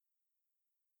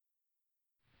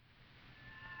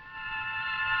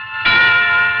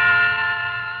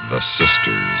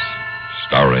Sisters,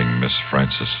 starring Miss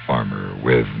Frances Farmer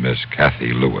with Miss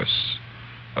Kathy Lewis.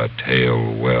 A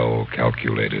tale well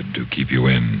calculated to keep you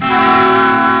in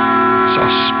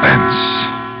suspense.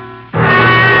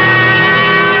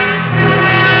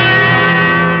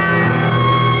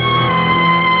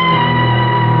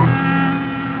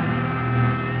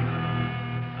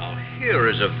 Here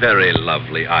is a very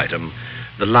lovely item.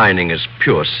 The lining is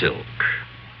pure silk.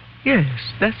 Yes,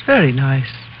 that's very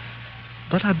nice.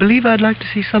 But I believe I'd like to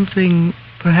see something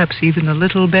perhaps even a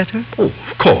little better. Oh,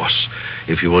 of course.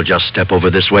 If you will just step over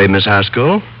this way, Miss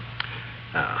Haskell.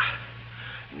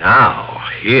 Now,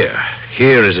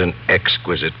 here is an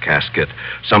exquisite casket,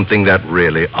 something that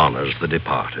really honors the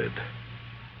departed.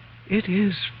 It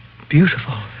is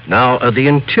beautiful. Now, the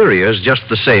interior is just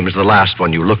the same as the last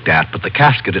one you looked at, but the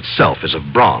casket itself is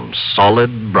of bronze,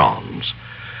 solid bronze.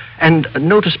 And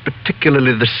notice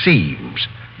particularly the seams,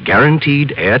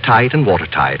 guaranteed airtight and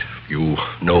watertight. You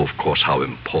know, of course, how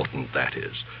important that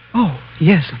is. Oh,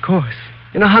 yes, of course.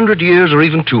 In 100 years or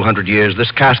even 200 years,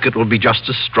 this casket will be just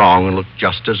as strong and look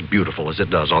just as beautiful as it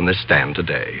does on this stand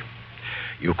today.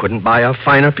 You couldn't buy a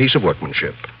finer piece of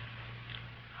workmanship.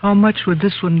 How much would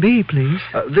this one be, please?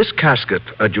 This casket,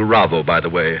 a Duravo, by the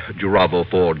way, Duravo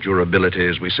for durability,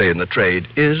 as we say in the trade,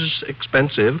 is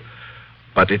expensive.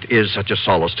 But it is such a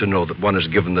solace to know that one has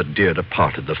given the dear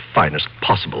departed the finest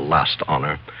possible last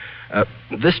honor.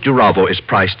 This Duravo is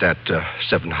priced at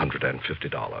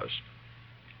 $750.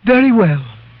 Very well.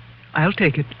 I'll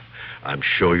take it. I'm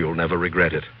sure you'll never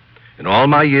regret it. In all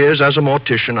my years as a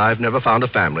mortician, I've never found a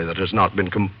family that has not been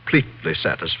completely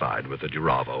satisfied with the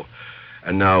Duravo.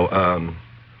 And now,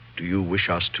 do you wish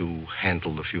us to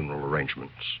handle the funeral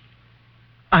arrangements?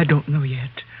 I don't know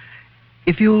yet.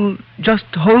 If you'll just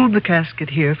hold the casket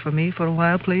here for me for a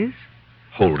while, please.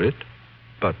 Hold it?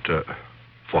 But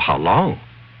for how long?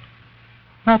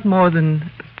 Not more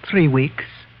than 3 weeks.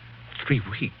 3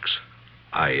 weeks?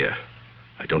 I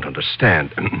don't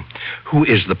understand. Who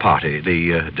is the party,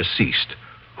 the deceased?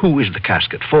 Who is the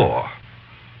casket for?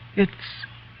 It's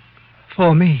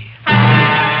for me.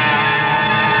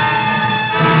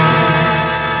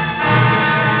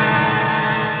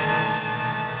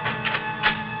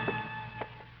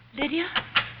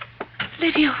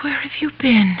 Lydia, where have you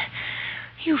been?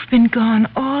 You've been gone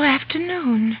all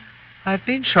afternoon. I've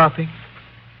been shopping.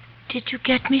 Did you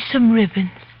get me some ribbons?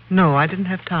 No, I didn't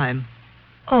have time.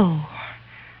 Oh,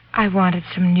 I wanted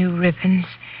some new ribbons.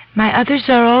 My others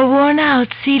are all worn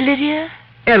out. See, Lydia?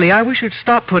 Ellie, I wish you'd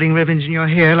stop putting ribbons in your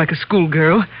hair like a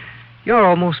schoolgirl. You're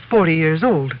almost 40 years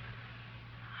old.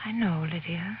 I know,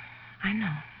 Lydia. I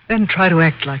know. Then try to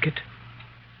act like it.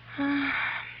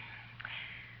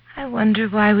 I wonder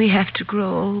why we have to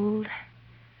grow old.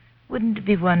 Wouldn't it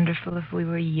be wonderful if we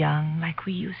were young like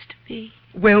we used to be?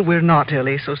 Well, we're not,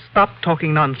 Ellie, so stop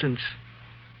talking nonsense.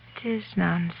 It is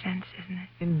nonsense, isn't it?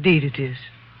 Indeed it is.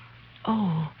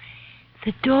 Oh,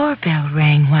 the doorbell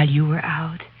rang while you were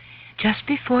out, just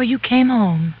before you came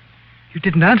home. You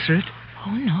didn't answer it?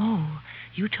 Oh, no.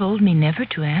 You told me never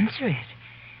to answer it.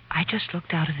 I just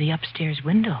looked out of the upstairs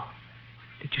window.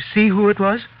 Did you see who it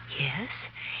was? Yes,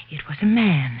 it was a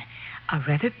man, a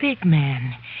rather big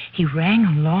man. He rang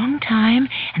a long time,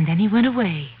 and then he went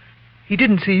away. He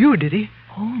didn't see you, did he?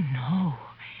 Oh, no.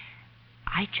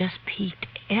 I just peeked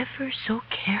ever so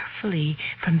carefully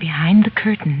from behind the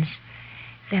curtains.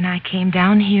 Then I came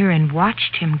down here and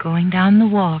watched him going down the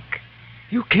walk.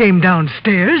 You came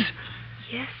downstairs?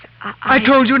 Yes, I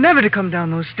told you never to come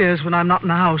down those stairs when I'm not in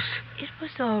the house. It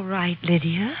was all right,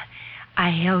 Lydia.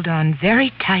 I held on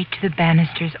very tight to the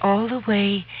banisters all the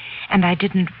way, and I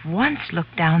didn't once look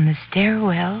down the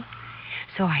stairwell.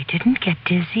 So I didn't get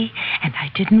dizzy, and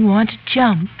I didn't want to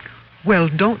jump. Well,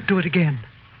 don't do it again.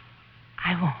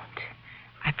 I won't.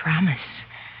 I promise.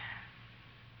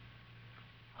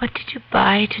 What did you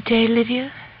buy today,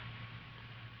 Lydia?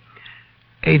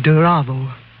 A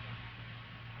Duravo.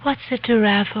 What's a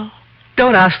Duravo?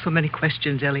 Don't ask so many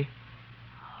questions, Ellie.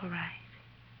 All right.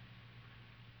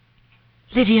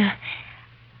 Lydia,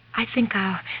 I think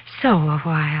I'll sew a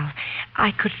while.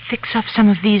 I could fix up some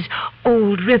of these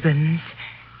old ribbons.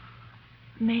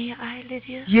 May I,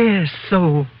 Lydia? Yes,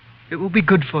 so. It will be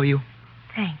good for you.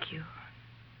 Thank you.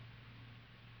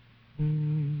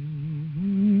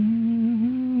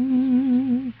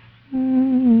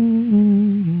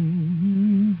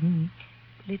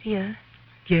 Lydia?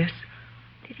 Yes?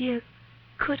 Lydia,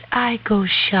 could I go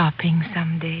shopping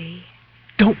someday?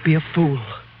 Don't be a fool.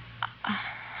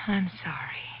 I'm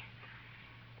sorry.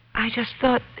 I just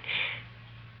thought...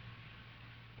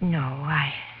 No,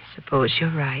 I suppose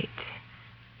you're right.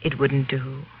 It wouldn't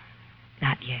do.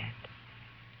 Not yet.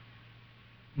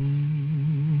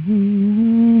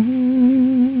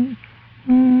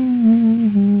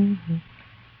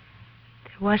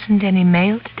 There wasn't any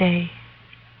mail today.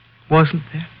 Wasn't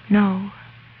there? No.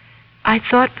 I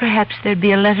thought perhaps there'd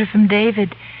be a letter from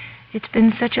David. It's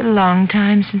been such a long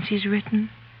time since he's written.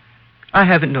 I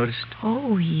haven't noticed.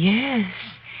 Oh, yes.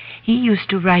 He used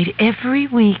to write every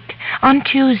week on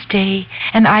Tuesday,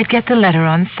 and I'd get the letter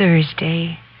on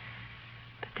Thursday.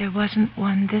 But there wasn't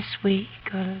one this week,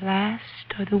 or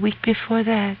last, or the week before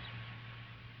that.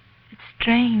 It's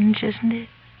strange, isn't it?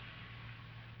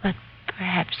 But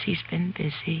perhaps he's been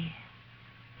busy.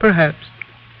 Perhaps.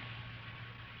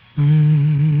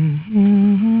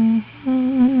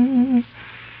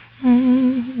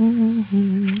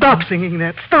 Stop singing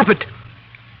that. Stop it.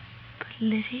 But,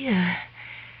 Lydia,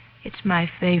 it's my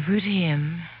favorite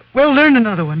hymn. Well, learn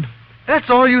another one. That's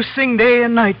all you sing day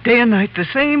and night, the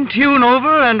same tune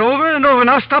over and over and over.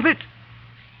 Now stop it.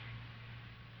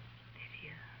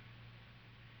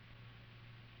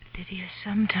 Lydia,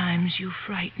 sometimes you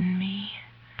frighten me.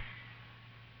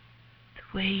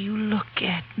 The way you look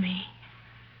at me.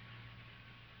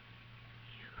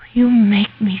 You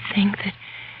make me think that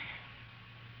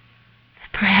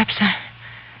perhaps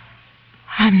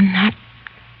I'm not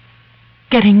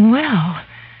getting well.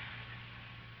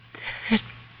 That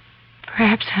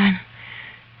perhaps I'm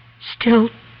still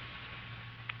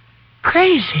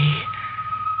crazy.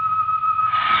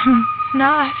 I'm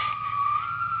not.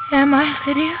 Am I,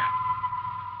 Lydia?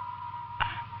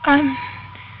 I'm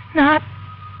not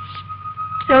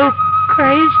so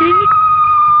crazy.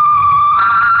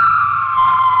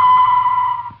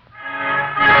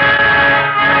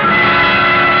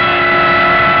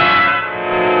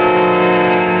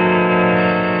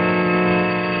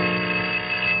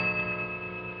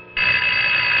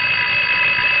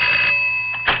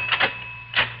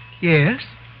 Yes?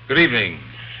 Good evening.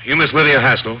 You Miss Lydia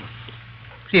Haskell?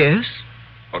 Yes?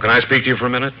 Well, can I speak to you for a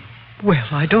minute? Well,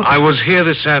 I don't... I was here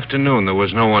this afternoon. There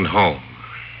was no one home.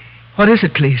 What is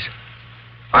it, please?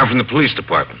 I'm from the police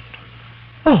department.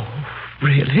 Oh,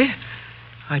 really?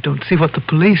 I don't see what the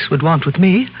police would want with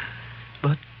me.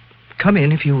 But come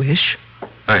in if you wish.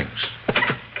 Thanks.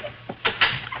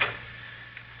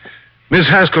 Miss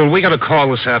Haskell, we got a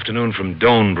call this afternoon from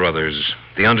Doane Brothers,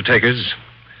 the undertakers.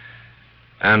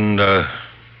 And,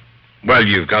 well,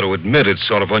 you've got to admit it's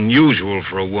sort of unusual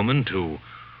for a woman to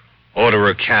order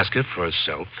a casket for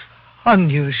herself.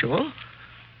 Unusual?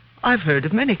 I've heard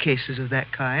of many cases of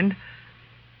that kind.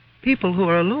 People who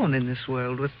are alone in this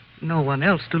world with no one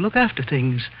else to look after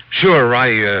things. Sure,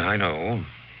 I know.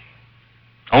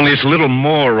 Only it's a little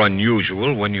more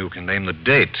unusual when you can name the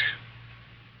date.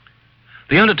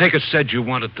 The undertaker said you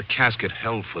wanted the casket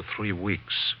held for 3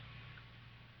 weeks.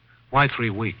 Why 3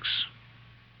 weeks?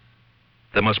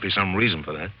 There must be some reason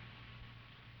for that.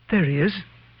 There is.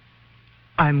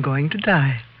 I'm going to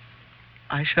die.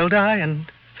 I shall die in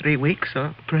 3 weeks,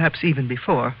 or perhaps even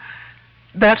before.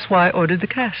 That's why I ordered the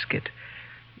casket.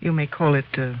 You may call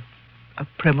it a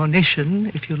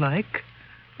premonition, if you like.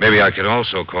 Maybe I could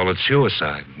also call it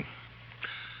suicide.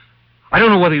 I don't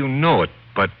know whether you know it,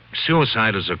 but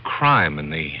suicide is a crime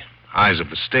in the eyes of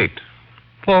the state.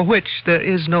 For which there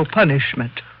is no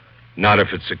punishment. Not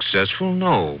if it's successful,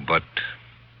 no, but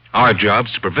our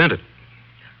job's to prevent it.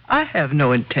 I have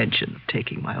no intention of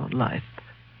taking my own life.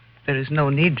 There is no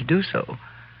need to do so,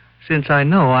 since I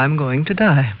know I'm going to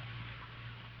die.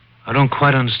 I don't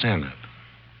quite understand that.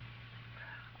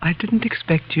 I didn't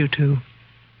expect you to.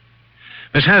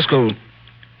 Miss Haskell,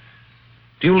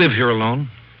 do you live here alone?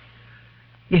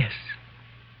 Yes.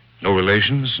 No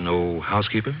relations, no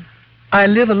housekeeper? I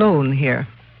live alone here.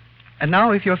 And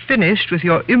now, if you're finished with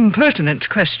your impertinent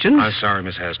questions... I'm sorry,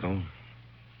 Miss Haskell.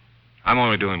 I'm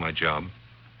only doing my job.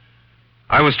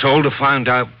 I was told to find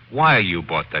out why you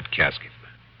bought that casket.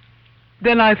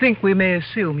 Then I think we may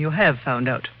assume you have found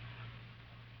out.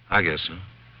 I guess so.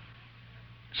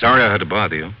 Sorry I had to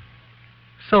bother you.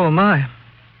 So am I.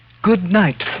 Good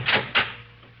night.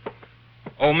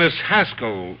 Oh, Miss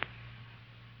Haskell,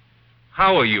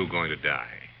 how are you going to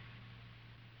die?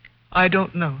 I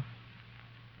don't know.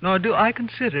 Nor do I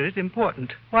consider it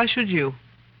important. Why should you?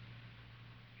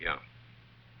 Yeah.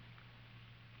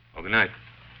 Well, good night.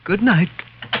 Good night.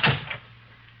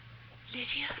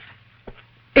 Lydia?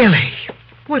 Ellie,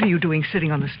 what are you doing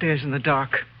sitting on the stairs in the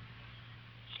dark?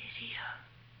 Lydia,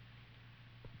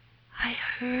 I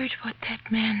heard what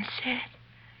that man said.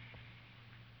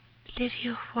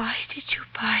 Lydia, why did you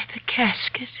buy the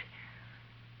casket?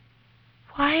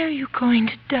 Why are you going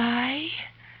to die?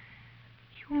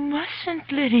 You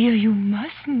mustn't, Lydia, you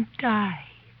mustn't die.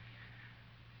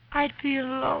 I'd be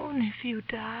alone if you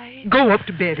died. Go up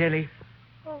to bed, Ellie.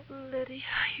 Oh, Lydia,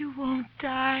 you won't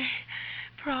die.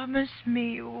 Promise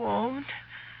me you won't.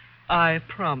 I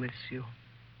promise you.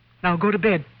 Now go to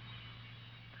bed.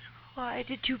 Why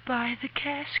did you buy the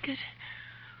casket?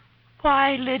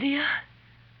 Why, Lydia?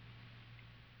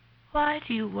 Why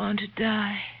do you want to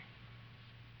die?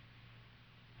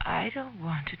 I don't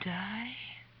want to die.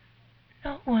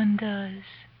 No one does.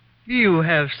 You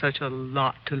have such a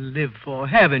lot to live for,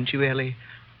 haven't you, Ellie?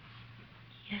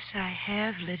 Yes, I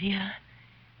have, Lydia.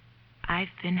 I've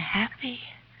been happy.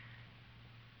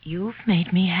 You've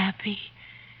made me happy.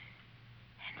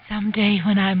 And someday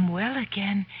when I'm well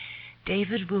again,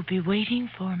 David will be waiting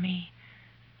for me.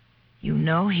 You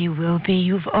know he will be.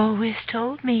 You've always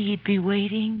told me he'd be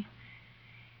waiting.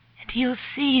 And he'll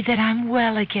see that I'm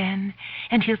well again,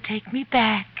 and he'll take me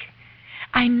back.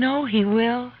 I know he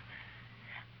will.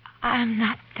 I'm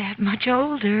not that much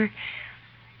older.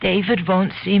 David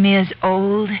won't see me as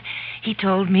old. He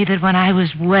told me that when I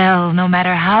was well, no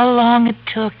matter how long it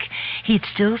took, he'd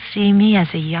still see me as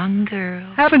a young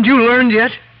girl. Haven't you learned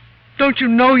yet? Don't you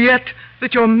know yet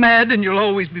that you're mad and you'll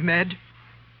always be mad?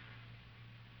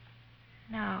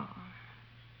 No.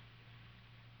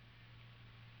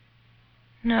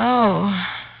 No.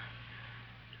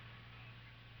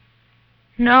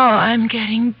 No, I'm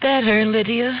getting better,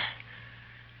 Lydia.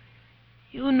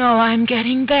 You know I'm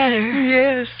getting better.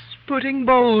 Yes, putting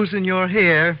bows in your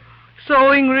hair,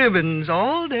 sewing ribbons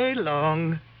all day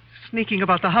long, sneaking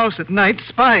about the house at night,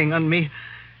 spying on me,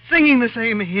 singing the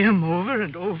same hymn over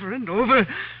and over and over,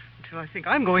 until I think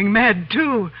I'm going mad,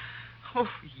 too. Oh,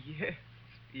 yes,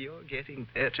 you're getting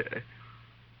better.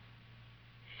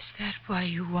 Is that why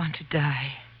you want to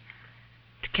die?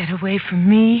 To get away from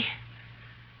me?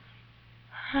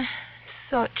 I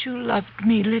thought you loved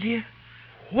me, Lydia.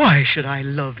 Why should I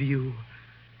love you?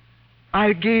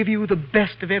 I gave you the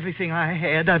best of everything I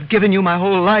had. I've given you my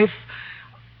whole life.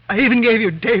 I even gave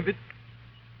you David.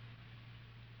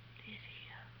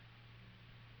 Lydia,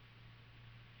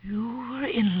 you were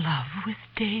in love with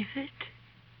David?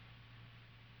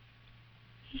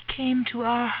 He came to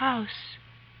our house.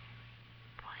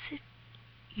 Was it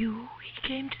you he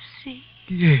came to see?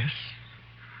 Yes.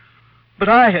 But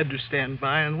I had to stand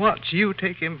by and watch you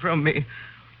take him from me.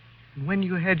 And when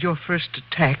you had your first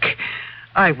attack,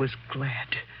 I was glad.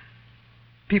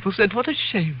 People said what a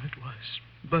shame it was.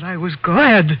 But I was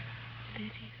glad.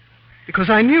 Lydia. Because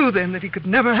I knew then that he could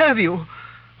never have you.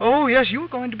 Oh, yes, you were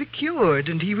going to be cured,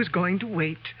 and he was going to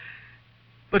wait.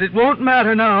 But it won't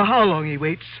matter now how long he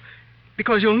waits,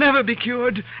 because you'll never be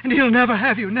cured, and he'll never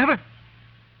have you, never.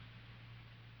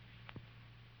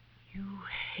 You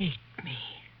hate me.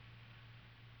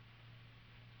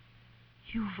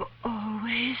 You've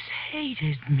always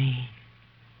hated me.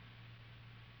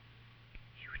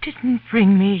 You didn't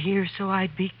bring me here so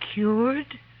I'd be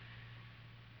cured.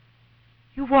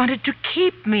 You wanted to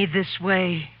keep me this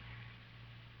way.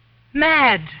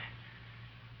 Mad.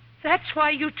 That's why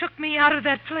you took me out of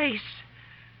that place.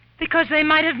 Because they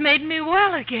might have made me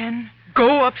well again.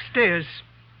 Go upstairs.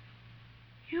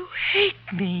 You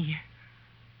hate me.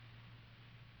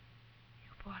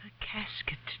 You bought a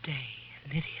casket today,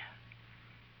 Lydia.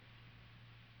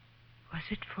 Was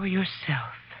it for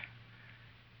yourself?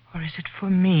 Or is it for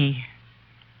me?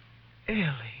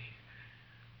 Ellie,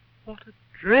 what a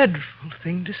dreadful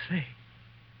thing to say.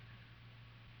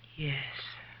 Yes.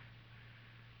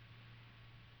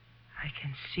 I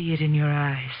can see it in your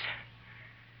eyes.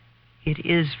 It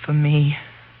is for me.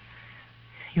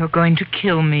 You're going to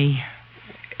kill me.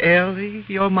 Ellie,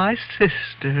 you're my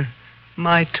sister.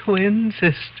 My twin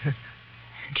sister.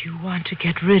 And you want to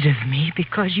get rid of me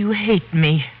because you hate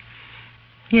me.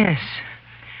 Yes.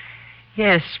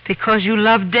 Yes, because you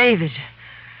love David.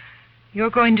 You're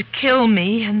going to kill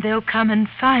me, and they'll come and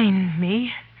find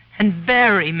me and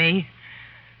bury me.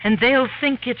 And they'll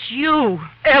think it's you.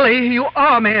 Ellie, you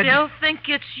are mad. They'll think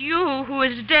it's you who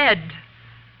is dead.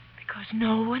 Because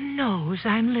no one knows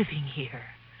I'm living here.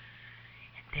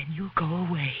 And then you'll go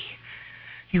away.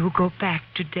 You'll go back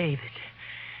to David.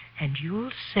 And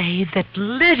you'll say that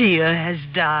Lydia has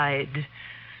died.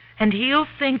 And he'll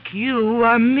think you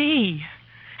are me.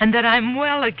 And that I'm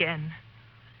well again.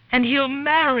 And he'll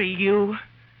marry you.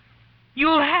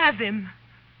 You'll have him.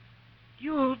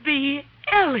 You'll be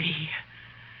Ellie.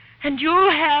 And you'll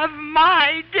have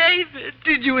my David.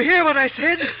 Did you hear what I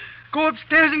said? Go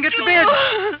upstairs and get to bed.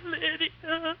 Oh,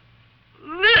 Lydia.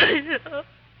 Lydia.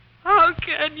 How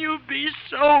can you be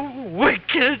so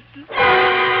wicked?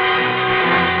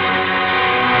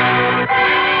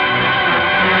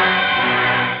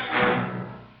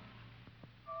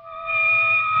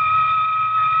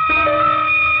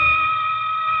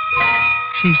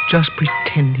 She's just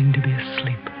pretending to be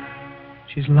asleep.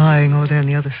 She's lying over there on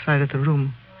the other side of the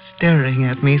room, staring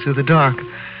at me through the dark.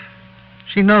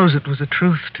 She knows it was the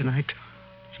truth tonight.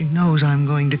 She knows I'm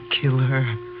going to kill her.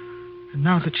 And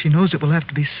now that she knows it will have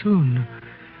to be soon.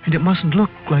 And it mustn't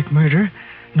look like murder.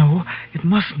 No, it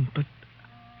mustn't, but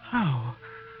how?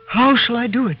 How shall I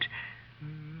do it?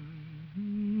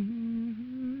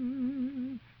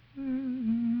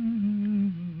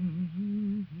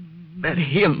 That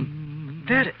hymn.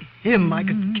 That hymn. I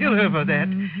could kill her for that.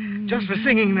 Just for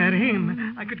singing that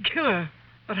hymn. I could kill her.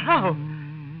 But how?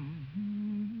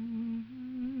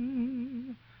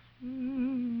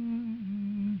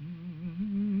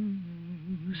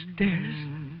 The stairs.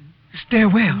 The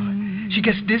stairwell. She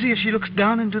gets dizzy as she looks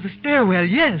down into the stairwell.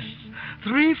 Yes.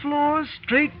 3 floors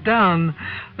straight down.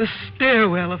 The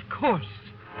stairwell, of course.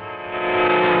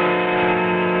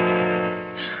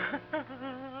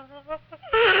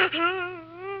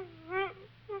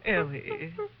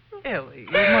 Ellie,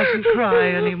 you mustn't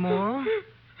cry anymore.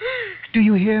 Do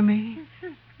you hear me?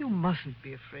 You mustn't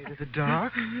be afraid of the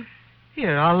dark.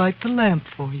 Here, I'll light the lamp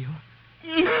for you.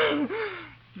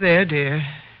 There, dear.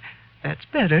 That's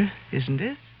better, isn't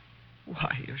it?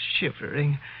 Why, you're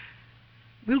shivering.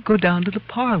 We'll go down to the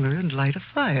parlor and light a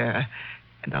fire,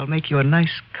 and I'll make you a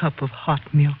nice cup of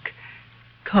hot milk.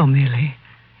 Come, Ellie.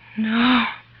 No.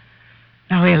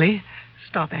 Now, Ellie,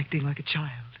 stop acting like a child.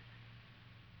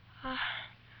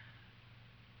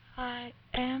 I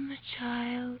am a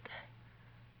child.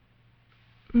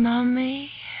 Mommy,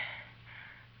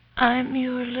 I'm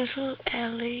your little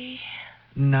Ellie.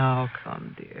 Now,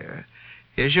 come, dear.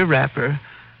 Here's your wrapper.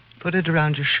 Put it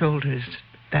around your shoulders.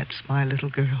 That's my little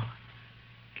girl.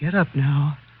 Get up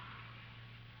now.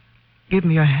 Give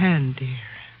me your hand, dear.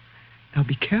 Now,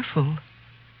 be careful.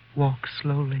 Walk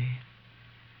slowly.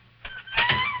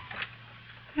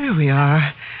 There we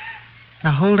are.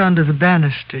 Now, hold on to the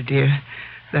banister, dear.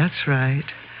 That's right.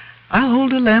 I'll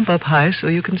hold the lamp up high so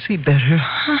you can see better.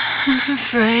 I'm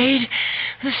afraid.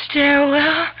 The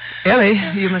stairwell. Ellie,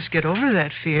 you must get over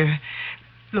that fear.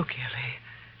 Look, Ellie.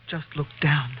 Just look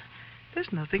down.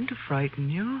 There's nothing to frighten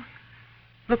you.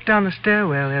 Look down the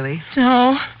stairwell, Ellie.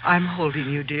 No. I'm holding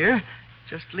you, dear.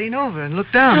 Just lean over and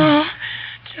look down. No.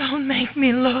 Don't make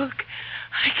me look.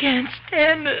 I can't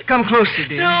stand it. Come closer,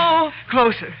 dear. No.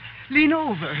 Closer. Lean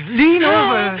over. Lean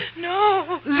over.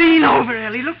 No. Lean over,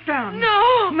 Ellie. Look down.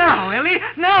 No. Now, Ellie.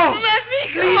 Now. Let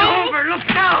me go. Lean over. Look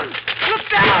down. Look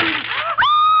down.